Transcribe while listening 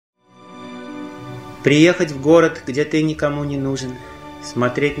Приехать в город, где ты никому не нужен,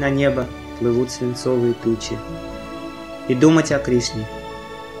 смотреть на небо, плывут свинцовые тучи, и думать о Кришне.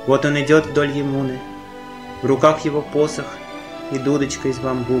 Вот он идет вдоль Ямуны, в руках его посох и дудочка из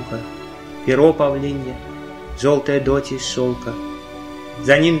бамбука, перо павлинье, желтая доти из шелка.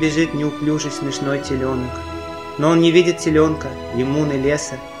 За ним бежит неуклюжий смешной теленок, но он не видит теленка, Ямуны,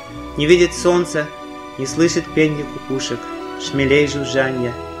 леса, не видит солнца, не слышит пенья кукушек, шмелей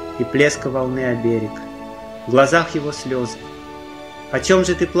жужжанья и плеска волны о берег. В глазах его слезы. О чем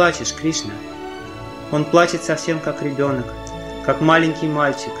же ты плачешь, Кришна? Он плачет совсем как ребенок, как маленький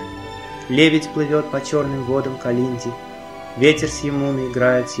мальчик. Лебедь плывет по черным водам Калинди, ветер с Ямуны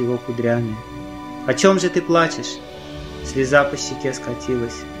играет с его кудрями. О чем же ты плачешь? Слеза по щеке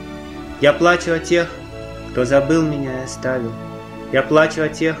скатилась. Я плачу о тех, кто забыл меня и оставил. Я плачу о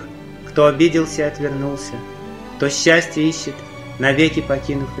тех, кто обиделся и отвернулся, кто счастье ищет, навеки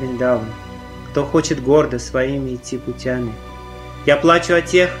покинув Вриндаван, кто хочет гордо своими идти путями. Я плачу о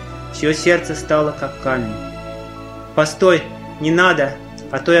тех, чье сердце стало как камень. Постой, не надо,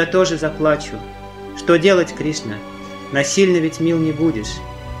 а то я тоже заплачу. Что делать, Кришна? Насильно ведь мил не будешь.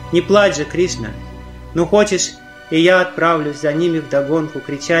 Не плачь же, Кришна. Ну хочешь, и я отправлюсь за ними вдогонку,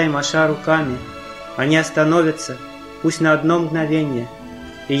 крича и маша руками. Они остановятся, пусть на одно мгновение,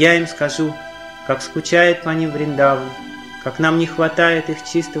 и я им скажу, как скучает по ним Вриндаван, как нам не хватает их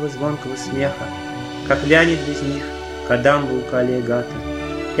чистого звонкого смеха, как вянет без них Кадамба у Кали-Гата.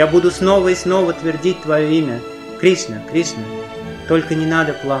 Я буду снова и снова твердить твое имя. Кришна, Кришна, только не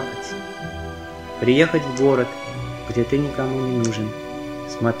надо плакать. Приехать в город, где ты никому не нужен,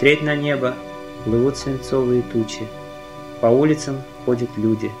 смотреть на небо, плывут свинцовые тучи, по улицам ходят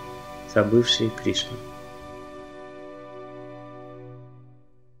люди, забывшие Кришну.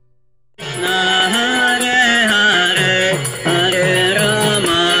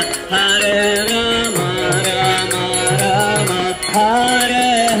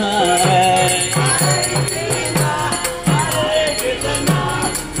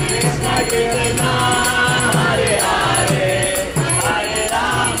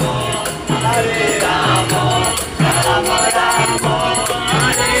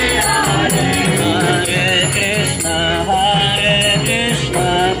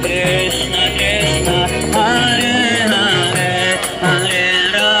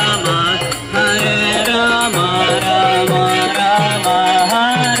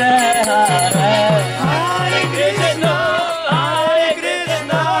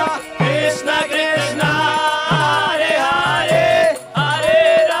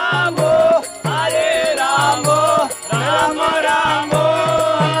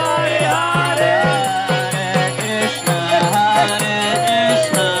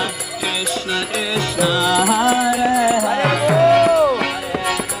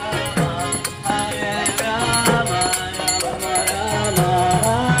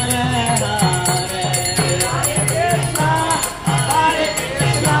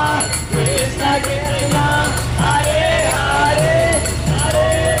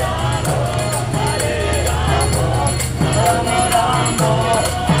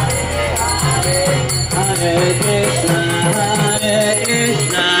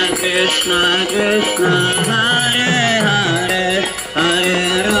 Krishna Krishna Hare Hare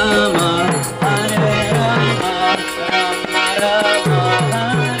Hare Rama Hare Rama Rama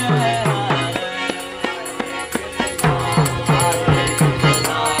Rama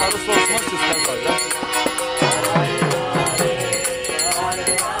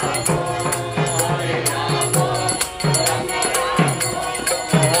Hare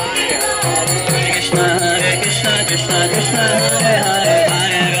Krishna Hare Krishna Krishna Krishna Hare Hare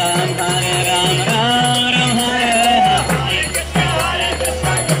Hare Ram Hare Ram Ram Ram Hare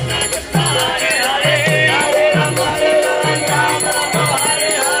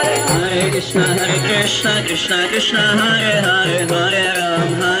Hare Krishna Hare Krishna Krishna Krishna Hare Hare Hare Ram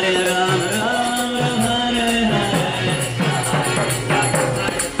Hare Ram Ram Ram Hare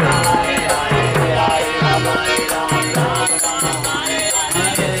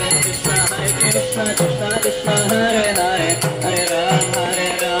Krishna Krishna Krishna Hare Hare Hare Ram Hare Ram Ram Ram Hare Hare Krishna Hare Krishna Krishna Krishna Hare Hare Hare Ram Hare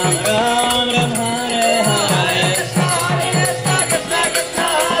Ram Ram Ram Hare Hare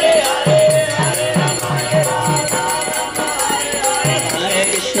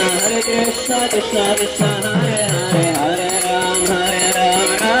Krishna Hare Krishna Krishna Krishna Hare Hare Hare Ram Hare Ram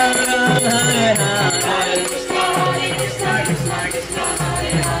Ram Ram Hare Hare Hare Krishna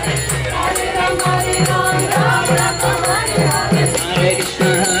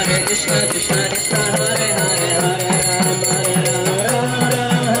Hare Krishna Krishna Krishna Hare Hare Hare Ram Hare Ram Ram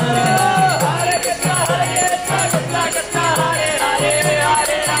Ram Hare Hare Krishna Hare Krishna Krishna Krishna Hare Hare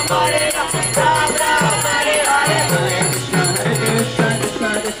Hare Ram Hare Ram Ram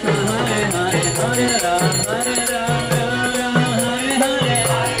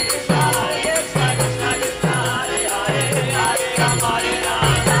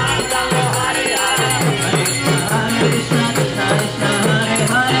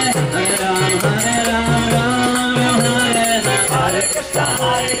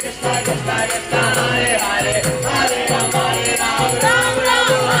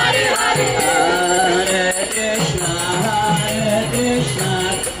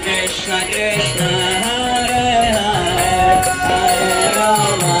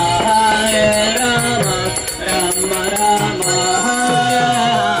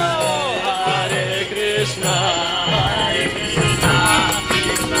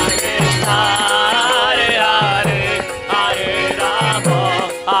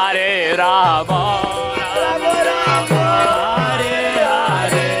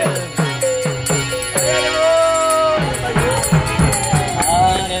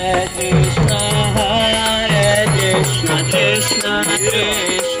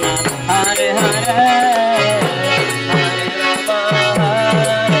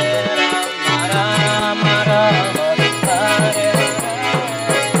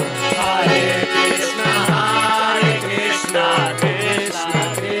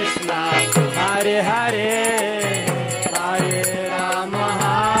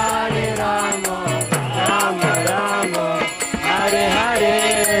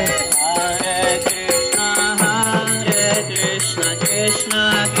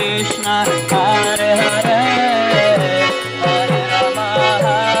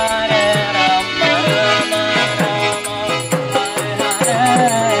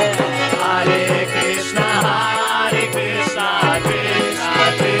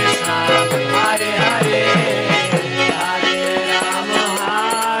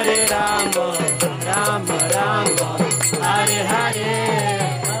Rama, Rama Rama, Hare Hare,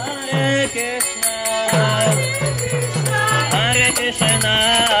 Hare Krishna, Hare Krishna,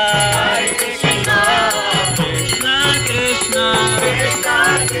 Hare Krishna, Krishna Krishna, Krishna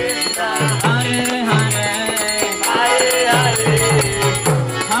Krishna, Hare Hare, Hare Hare,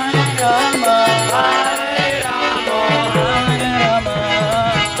 Hare Rama, Hare Rama, Hare Rama,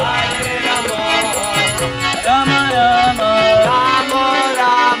 Hare Rama, Rama Rama, Rama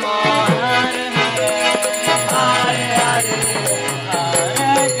Rama, Hare Hare, Hare Hare,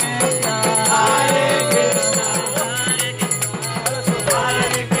 Hare Krishna, Hare Krishna,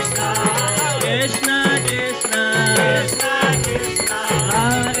 Hare Krishna, Krishna Krishna, Krishna Krishna,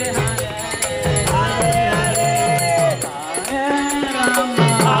 Hare Hare, Hare Hare, Hare Rama,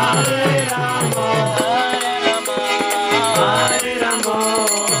 Hare Rama, Hare Rama, Hare Rama,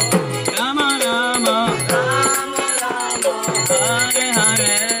 Rama Rama, Rama Rama, Hare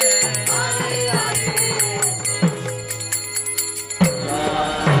Hare,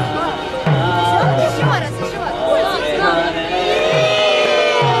 Еще раз, еще раз. Ой, Hare Rama,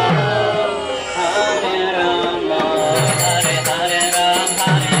 Hare Hare Ram,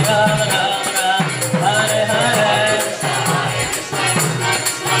 Hare Ram, Ram Ram, Hare Hare, Hare Krishna, Hare Krishna,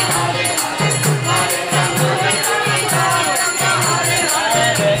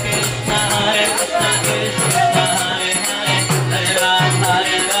 Krishna Hare Hare, Hare Ram,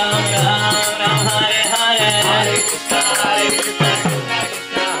 Hare Ram, Ram Ram, Hare Hare, Hare Krishna, Hare Krishna,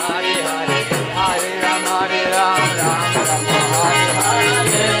 Krishna Hare Hare, Hare Ram, Hare Ram, Ram Ram, Hare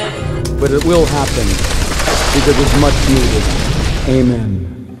Hare. But it will happen because it's much needed. Amen,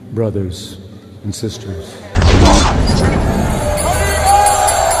 brothers and sisters.